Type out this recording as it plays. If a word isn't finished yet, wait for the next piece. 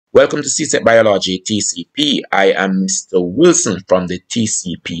Welcome to CSEC Biology TCP. I am Mr. Wilson from the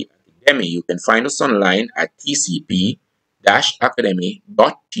TCP Academy. You can find us online at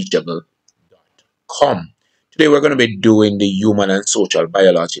tcp-academy.teachable.com. Today we're going to be doing the Human and Social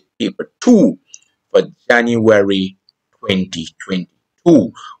Biology Paper 2 for January 2022.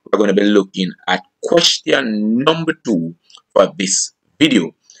 We're going to be looking at question number 2 for this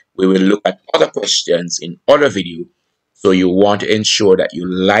video. We will look at other questions in other videos. So you want to ensure that you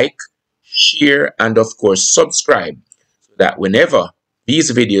like, share, and of course subscribe so that whenever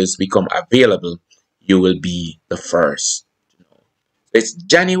these videos become available, you will be the first to know. It's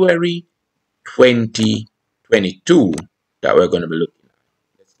January 2022 that we're going to be looking at.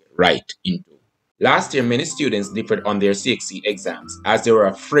 Let's get right into it. Last year, many students differed on their CSEC exams as they were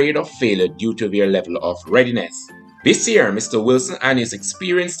afraid of failure due to their level of readiness. This year, Mr. Wilson and his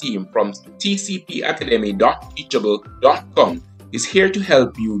experienced team from tcpacademy.teachable.com is here to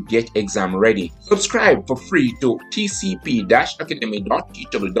help you get exam ready. Subscribe for free to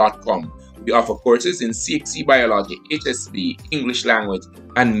tcp-academy.teachable.com. We offer courses in CSEC Biology, HSB, English Language,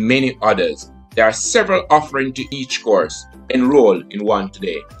 and many others. There are several offerings to each course. Enroll in one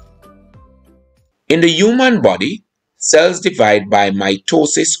today. In the human body, cells divide by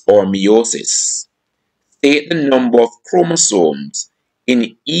mitosis or meiosis. State the number of chromosomes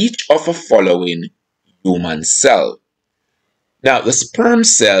in each of the following human cell. Now, the sperm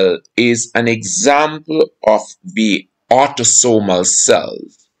cell is an example of the autosomal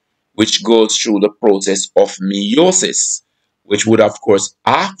cells, which goes through the process of meiosis, which would, of course,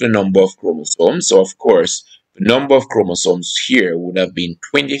 have the number of chromosomes. So, of course, the number of chromosomes here would have been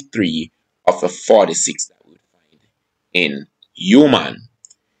 23 of the 46 that we would find in human.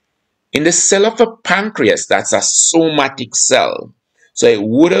 In the cell of the pancreas, that's a somatic cell. So it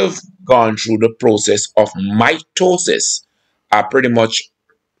would have gone through the process of mitosis, pretty much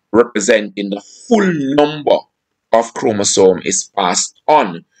representing the full number of chromosome is passed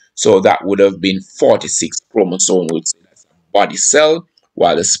on. So that would have been 46 chromosomes, we would say that's a body cell,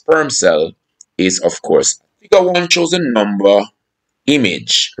 while the sperm cell is, of course, figure 1 shows a number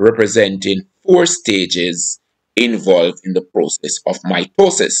image representing 4 stages involved in the process of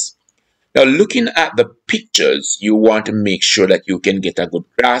mitosis. Now, looking at the pictures, you want to make sure that you can get a good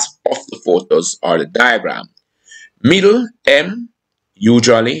grasp of the photos or the diagram. Middle, M,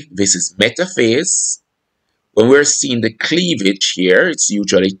 usually this is metaphase. When we're seeing the cleavage here, it's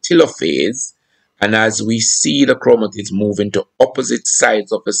usually telophase. And as we see the chromatids moving to opposite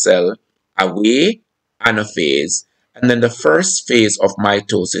sides of the cell, away, anaphase. And then the first phase of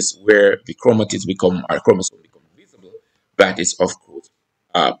mitosis, where the chromatids become, or chromosomes become visible, that is, of course,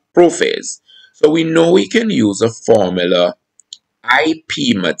 prophase. So we know we can use a formula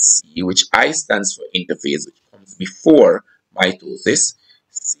IPMAT-C, which I stands for interphase, which comes before mitosis.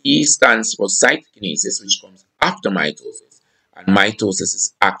 C stands for cytokinesis, which comes after mitosis. And mitosis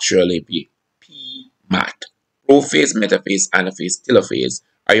is actually the PMAT. Prophase, metaphase, anaphase, telophase.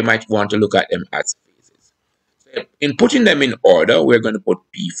 Or you might want to look at them as phases. So in putting them in order, we're going to put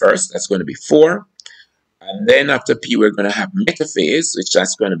P first. That's going to be 4. And then after P, we're going to have metaphase, which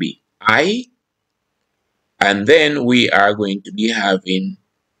that's going to be I. And then we are going to be having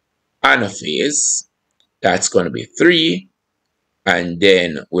anaphase. That's going to be 3. And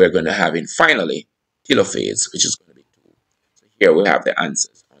then we're going to have finally telophase, which is going to be 2. So here we have the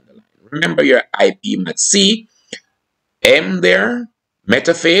answers on the line. Remember your IPMAT-C, M there,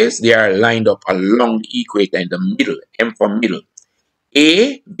 metaphase, they are lined up along the equator in the middle, M for middle.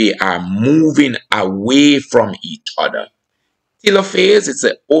 A, they are moving away from each other. Telophase, it's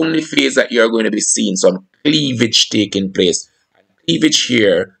the only phase that you're going to be seeing some cleavage taking place. And cleavage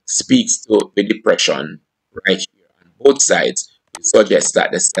here speaks to the depression right here on both sides, which suggests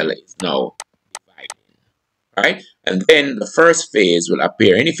that the cell is now dividing. Right? And then the first phase will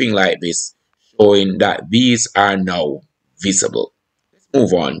appear anything like this, showing that these are now visible. Let's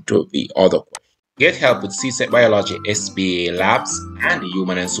move on to the other question. Get help with CSEC Biology SBA Labs and the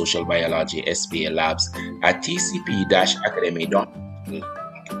Human and Social Biology SBA Labs at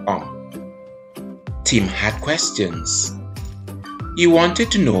tcp-academy.com. Tim had questions. He wanted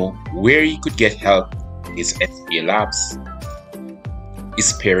to know where he could get help with his SBA Labs.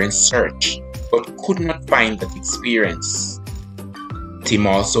 His parents searched but could not find that experience. Tim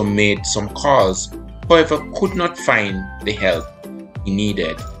also made some calls, however could not find the help he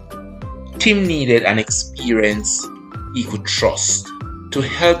needed. Tim needed an experience he could trust to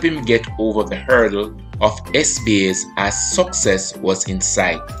help him get over the hurdle of SBAs as success was in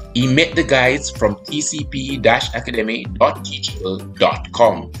sight. He met the guys from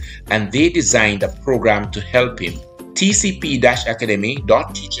tcp-academy.teachable.com and they designed a program to help him.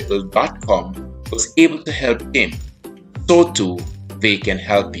 tcp-academy.teachable.com was able to help them, so too they can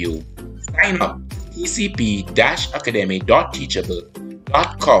help you. Sign up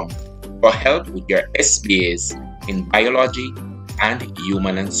tcp-academy.teachable.com for help with your SBAs in biology and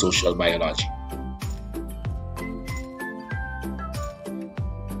human and social biology.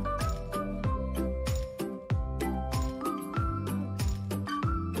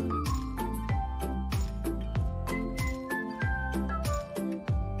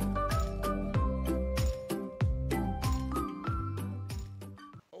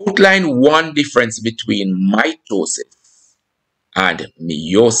 Outline one difference between mitosis and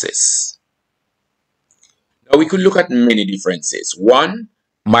meiosis. Now we could look at many differences. One,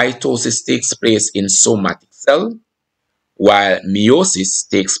 mitosis takes place in somatic cell, while meiosis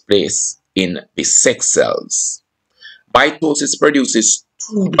takes place in the sex cells. Mitosis produces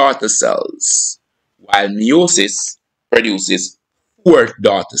 2 daughter cells, while meiosis produces 4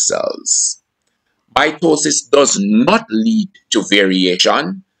 daughter cells. Mitosis does not lead to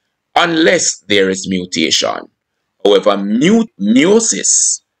variation unless there is mutation. However,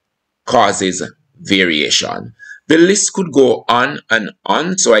 meiosis causes variation. The list could go on and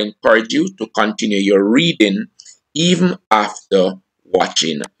on, so I encourage you to continue your reading even after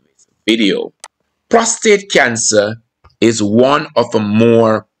watching this video. Prostate cancer is one of the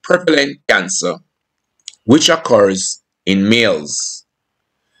more prevalent cancer which occurs in males.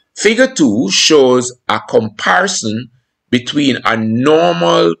 Figure 2 shows a comparison between a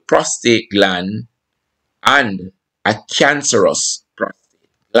normal prostate gland and a cancerous prostate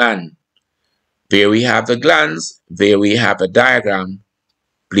gland. There we have the glands, there we have the diagram.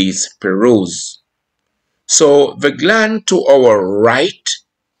 Please peruse. So the gland to our right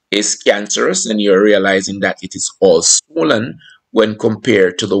is cancerous, and you're realizing that it is all swollen when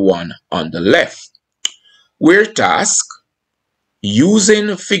compared to the one on the left. We're tasked,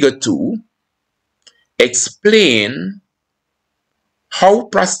 using figure 2, explain how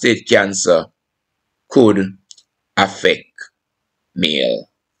prostate cancer could affect male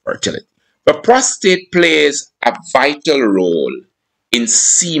fertility. The prostate plays a vital role in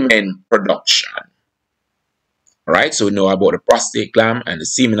semen production. All right, so we know about the prostate gland and the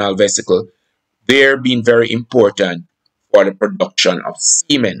seminal vesicle. They're being very important for the production of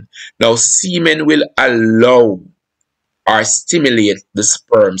semen. Now, semen will allow or stimulate the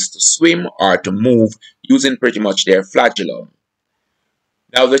sperms to swim or to move using pretty much their flagellum.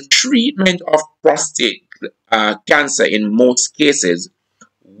 Now, the treatment of prostate cancer in most cases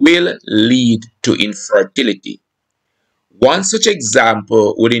will lead to infertility. One such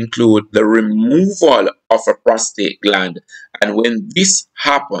example would include the removal of a prostate gland, and when this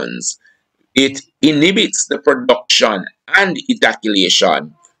happens, it inhibits the production and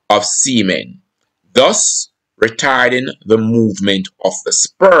ejaculation of semen, thus retarding the movement of the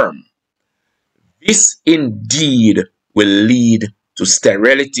sperm. This indeed will lead to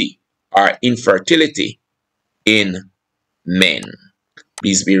sterility or infertility in men.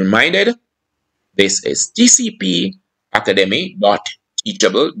 Please be reminded, this is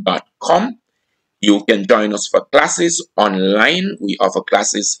tcp-academy.teachable.com. You can join us for classes online. We offer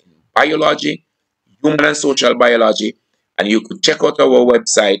classes in biology, human and social biology, and you could check out our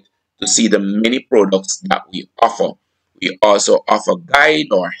website to see the many products that we offer. We also offer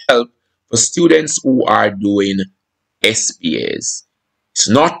guide or help for students who are doing SBAs. It's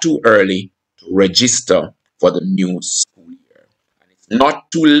not too early to register for the new school year. And it's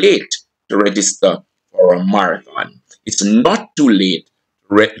not too late to register for a marathon. It's not too late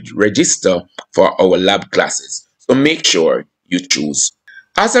to register for our lab classes. So make sure you choose.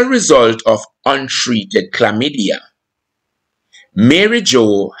 As a result of untreated chlamydia, Mary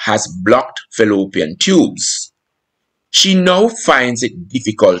Jo has blocked fallopian tubes. She now finds it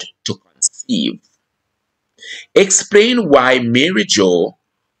difficult to conceive. Explain why Mary Jo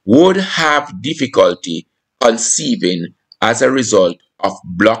would have difficulty conceiving as a result of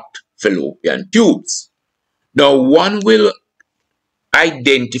blocked fallopian tubes. Now, one will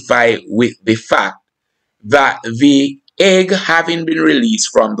identify with the fact that the egg, having been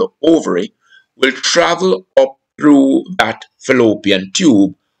released from the ovary, will travel up through that fallopian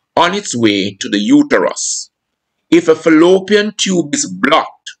tube on its way to the uterus. If a fallopian tube is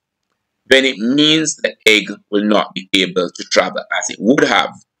blocked, then it means the egg will not be able to travel as it would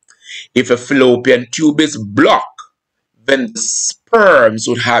have. If a fallopian tube is blocked, then the sperms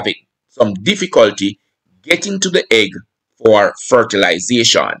would have some difficulty getting to the egg for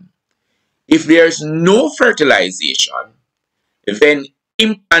fertilization. If there is no fertilization, then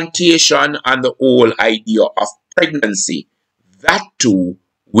implantation and the whole idea of pregnancy, that too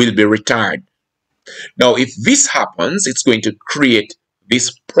will be retarded. Now, if this happens, it's going to create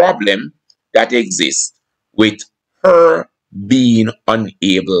this problem that exists with her being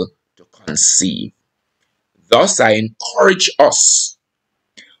unable to conceive. Thus, I encourage us,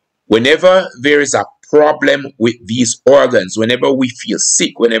 whenever there is a problem with these organs, whenever we feel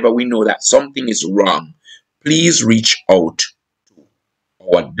sick, whenever we know that something is wrong, please reach out to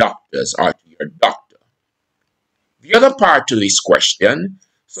our doctors or to your doctor. The other part to this question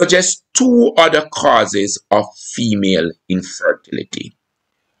suggests two other causes of female infertility.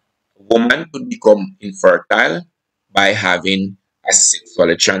 A woman could become infertile by having a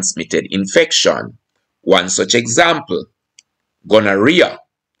sexually transmitted infection. One such example, gonorrhea.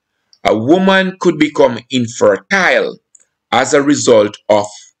 A woman could become infertile as a result of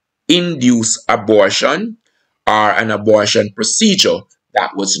induced abortion or an abortion procedure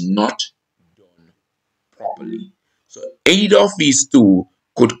that was not done properly. So either of these two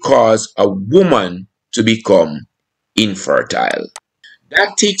could cause a woman to become infertile.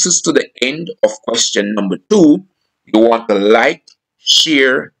 That takes us to the end of question number 2. You want to like,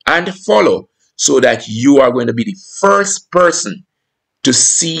 share, and follow so that you are going to be the first person to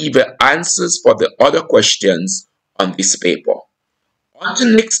see the answers for the other questions on this paper.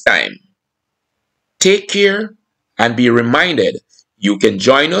 Until next time, take care and be reminded you can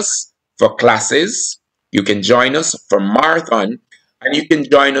join us for classes, you can join us for marathon, and you can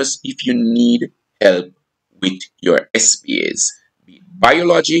join us if you need help with your SBAs, be it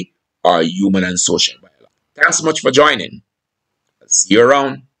biology or human and social biology. Thanks so much for joining. I'll see you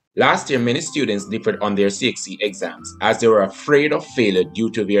around. Last year, many students differed on their CSEC exams as they were afraid of failure due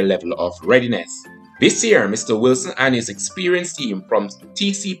to their level of readiness. This year, Mr. Wilson and his experienced team from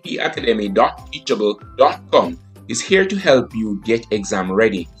tcpacademy.teachable.com is here to help you get exam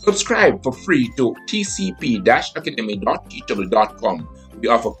ready. Subscribe for free to tcp-academy.teachable.com. We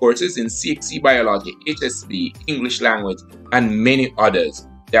offer courses in CSEC Biology, HSB, English Language, and many others.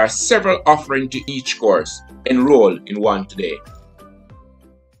 There are several offerings to each course. Enroll in one today.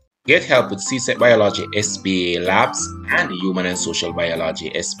 Get help with CSEC Biology SBA Labs and Human and Social Biology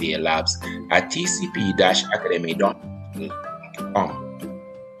SBA Labs at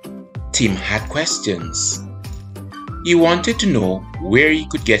tcp-academy.com. Tim had questions. He wanted to know where he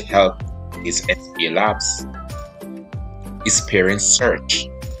could get help with his SBA Labs. His parents searched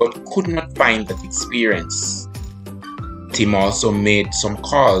but could not find that experience. Tim also made some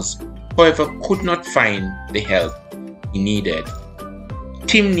calls, however could not find the help he needed.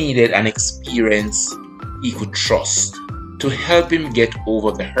 Tim needed an experience he could trust to help him get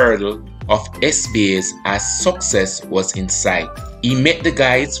over the hurdle of SBAs as success was in sight. He met the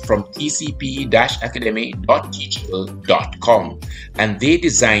guys from tcp-academy.teachable.com and they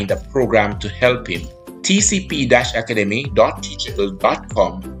designed a program to help him.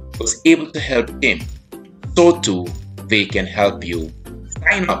 tcp-academy.teachable.com was able to help him. So too, they can help you.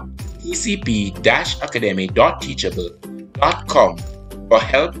 Sign up tcp-academy.teachable.com for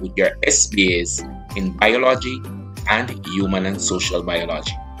help with your SBAs in biology and human and social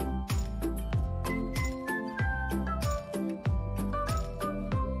biology.